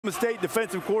State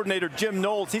defensive coordinator Jim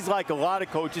Knowles, he's like a lot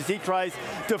of coaches. He tries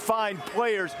to find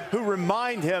players who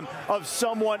remind him of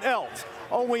someone else.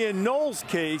 Only in Knowles'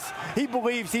 case, he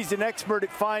believes he's an expert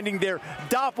at finding their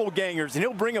doppelgangers, and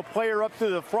he'll bring a player up to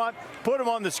the front, put them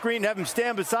on the screen, have them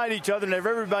stand beside each other, and have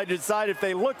everybody decide if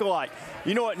they look alike.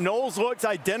 You know what Knowles looks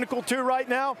identical to right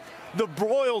now? The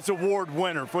Broyles Award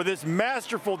winner for this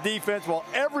masterful defense. While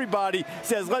everybody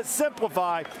says, let's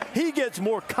simplify, he gets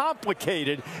more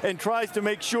complicated and tries to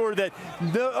make sure that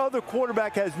the other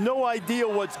quarterback has no idea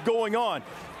what's going on.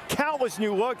 Countless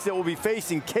new looks that will be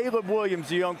facing Caleb Williams,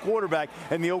 the young quarterback,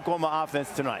 and the Oklahoma offense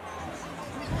tonight.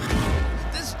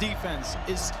 This defense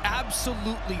is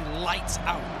absolutely lights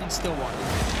out in Stillwater.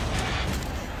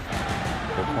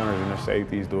 The corners and the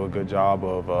safeties do a good job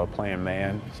of playing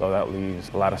man, so that leaves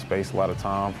a lot of space, a lot of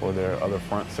time for their other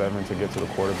front seven to get to the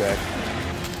quarterback.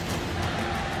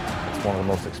 It's one of the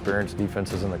most experienced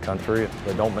defenses in the country.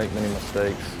 They don't make many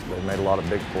mistakes. They've made a lot of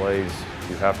big plays.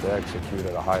 You have to execute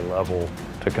at a high level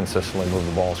to consistently move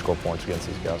the ball and score points against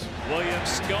these guys.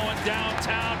 Williams going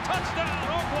downtown, touchdown,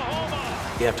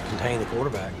 Oklahoma! You have to contain the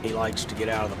quarterback. He likes to get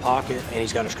out of the pocket, and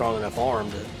he's got a strong enough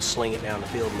arm to sling it down the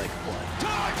field and make a play.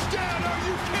 Touchdown! Are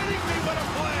you kidding me? What a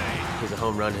play! He's a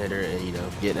home run hitter, and, you know,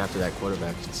 getting after that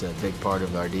quarterback is a big part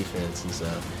of our defense, and so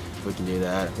if we can do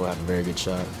that, we'll have a very good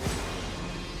shot.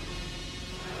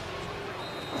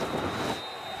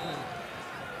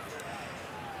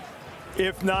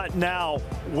 If not now,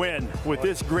 when? With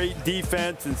this great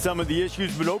defense and some of the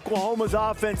issues, but Oklahoma's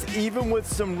offense, even with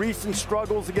some recent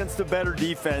struggles against a better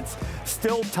defense,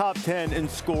 still top 10 in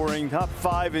scoring, top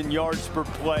 5 in yards per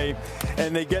play,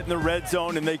 and they get in the red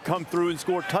zone and they come through and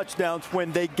score touchdowns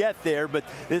when they get there, but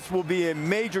this will be a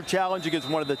major challenge against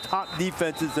one of the top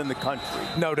defenses in the country.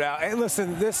 No doubt. And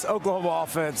listen, this Oklahoma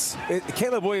offense,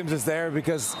 Caleb Williams is there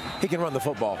because he can run the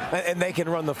football, and they can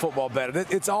run the football better.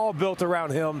 It's all built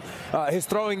around him. His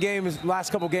throwing game, his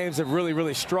last couple games have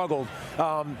really struggled,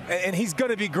 and he's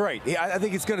going to be great. I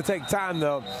think it's going to take time,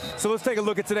 though. So let's take a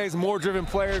look at today's more driven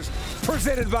players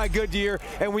presented by Goodyear.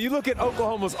 And when you look at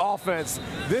Oklahoma's offense,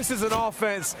 this is an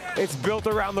offense, it's built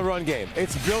around the run game.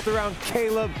 It's built around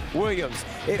Caleb Williams.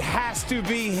 It has to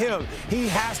be him. He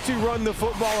has to run the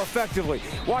football effectively.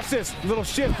 Watch this little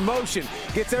shift motion,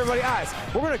 gets everybody's eyes.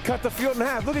 We're going to cut the field in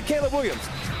half. Look at Caleb Williams.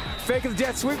 Faking the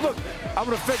jet sweep. Look, I'm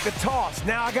going to fake the toss.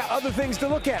 Now I got other things to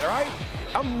look at, right?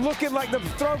 I'm looking like the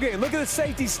throw game. Look at the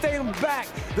safety staying back.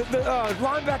 The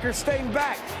linebacker staying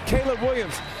back. Caleb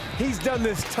Williams, he's done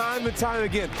this time and time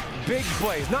again. Big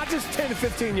plays, not just 10 to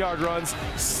 15-yard runs,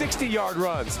 60-yard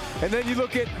runs. And then you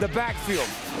look at the backfield.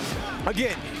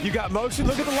 Again, you got motion.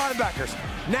 Look at the linebackers.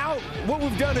 Now, what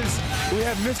we've done is we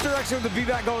have misdirection with the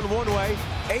V-back going one way.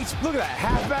 Look at that,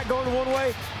 halfback going one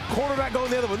way, quarterback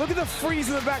going the other way. Look at the freeze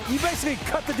in the back. You basically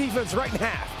cut the defense right in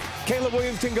half. Caleb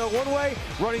Williams can go one way,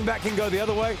 running back can go the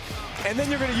other way, and then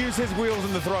you're going to use his wheels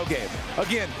in the throw game.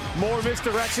 Again, more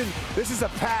misdirection. This is a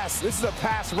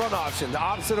pass-run option, the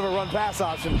opposite of a run-pass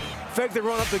option. Fake the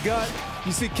run up the gut.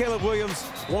 You see Caleb Williams,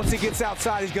 once he gets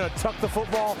outside, he's going to tuck the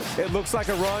football. It looks like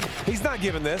a run. He's not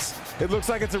giving this. It looks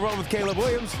like it's a run with Caleb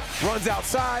Williams. Runs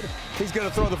outside. He's going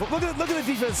to throw the football. Look at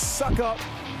the defense suck up,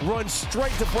 run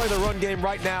straight to play the run game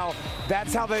right now.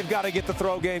 That's how they've got to get the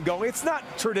throw game going. It's not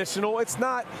traditional. It's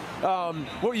not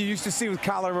what you used to see with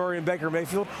Kyler Murray and Baker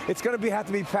Mayfield. It's going to have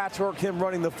to be patchwork, him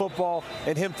running the football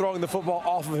and him throwing the football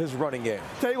off of his running game.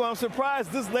 Tell you what, I'm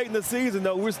surprised this late in the season,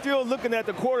 though, we're still looking at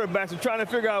the quarterbacks and trying to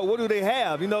figure out what do they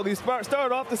have. You know, they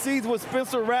started off the season with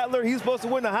Spencer Rattler. He's supposed to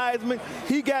win the Heisman.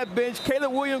 He got benched.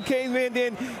 Caleb Williams came in,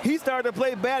 then he started to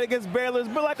play bad against Baylor. It's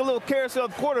been like a little carousel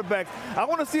of quarterbacks. I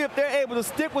want to see if they're able to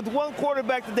stick with one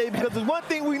quarterback today, because there's one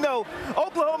thing we know,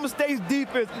 Oklahoma State's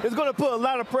defense is going to put a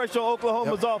lot of pressure on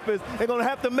Oklahoma's offense. They're going to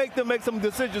have to make them make some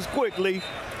decisions quickly.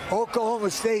 Oklahoma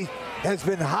State has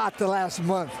been hot the last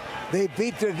month. They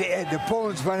beat the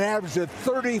opponents by an average of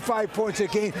 35 points a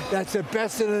game. That's the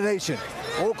best in the nation.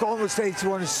 Oklahoma State's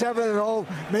won 7-0,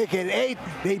 make it 8.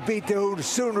 They beat the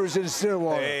Sooners in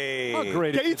Stillwater. Hey. How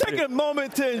great Can you take a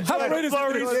moment to enjoy How great is it?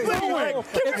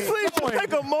 Can you please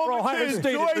take a moment to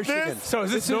enjoy this? So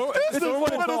is this what it's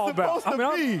all about. I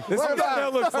mean, this is what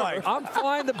that looks like. I'm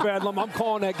flying to Bedlam. I'm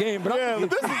calling that game, but yeah, I'm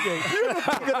this is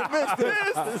going to miss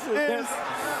this. This is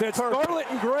That's scarlet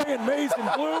and gray and maize and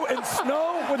blue and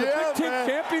snow with the Big Ten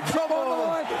championship on the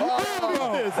line.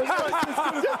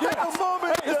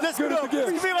 Is this good?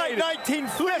 You mean like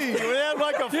 1950? We had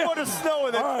like a foot of snow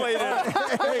and they played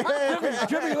it.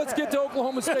 Jimmy, let's get to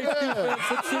Oklahoma State defense.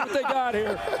 Let's see what they got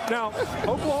here. Now,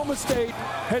 Oklahoma State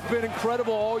has been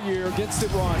incredible all year against the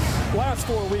run. Last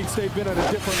 4 weeks, they've been at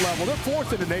a different level. They're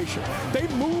fourth in the nation. They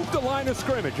moved the line of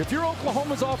scrimmage. If you're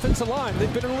Oklahoma's offensive line,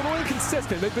 they've been a little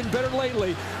inconsistent. They've been better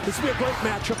lately. This will be a great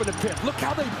matchup in the pit. Look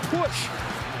how they push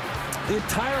the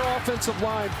entire offensive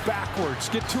line backwards.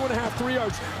 Get 2.5, 3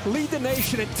 yards. Lead the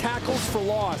nation in tackles for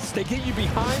loss. They get you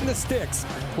behind the sticks.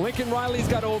 Lincoln Riley's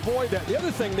got to avoid that. The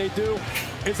other thing they do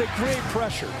is they create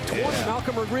pressure. 20,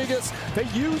 Malcolm Rodriguez, they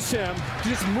use him to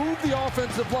just move the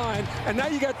offensive line, and now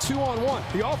you got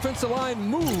 2-on-1. The offensive line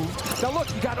moved. Now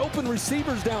look, you got open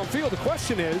receivers downfield. The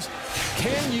question is,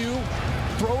 can you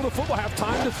throw the football, have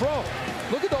time to throw?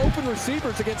 Look at the open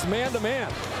receivers against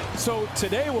man-to-man. So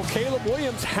today, will Caleb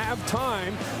Williams have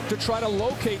time to try to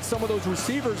locate some of those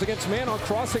receivers against man on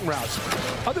crossing routes?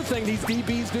 Other thing these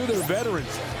DBs do, they're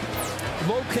veterans.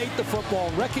 Locate the football,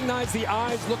 recognize the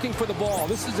eyes looking for the ball.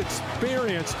 This is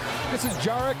experience. This is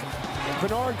Jarek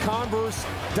Bernard Converse.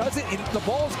 Does it? The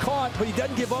ball's caught, but he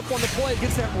doesn't give up on the play.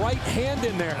 Gets that right hand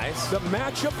in there. Nice. The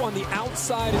matchup on the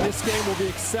outside in this game will be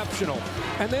exceptional.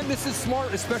 And then this is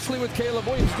smart, especially with Caleb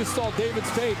Williams. Just saw David's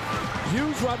tape.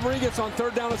 Use Rodriguez on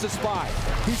third down as a spy.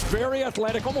 He's very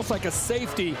athletic, almost like a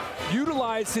safety.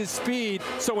 Utilize his speed,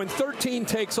 so when 13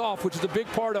 takes off, which is a big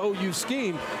part of OU's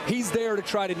scheme, he's there to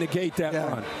try to negate that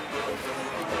run.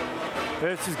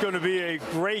 This is going to be a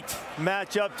great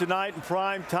matchup tonight in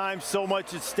prime time. So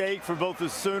much at stake for both the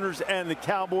Sooners and the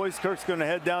Cowboys. Kirk's going to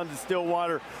head down to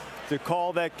Stillwater to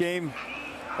call that game.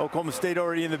 Oklahoma State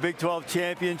already in the Big 12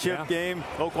 championship game.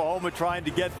 Oklahoma trying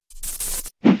to get.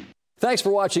 Thanks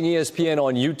for watching ESPN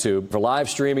on YouTube. For live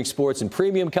streaming sports and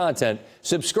premium content,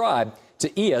 subscribe to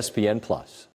ESPN+.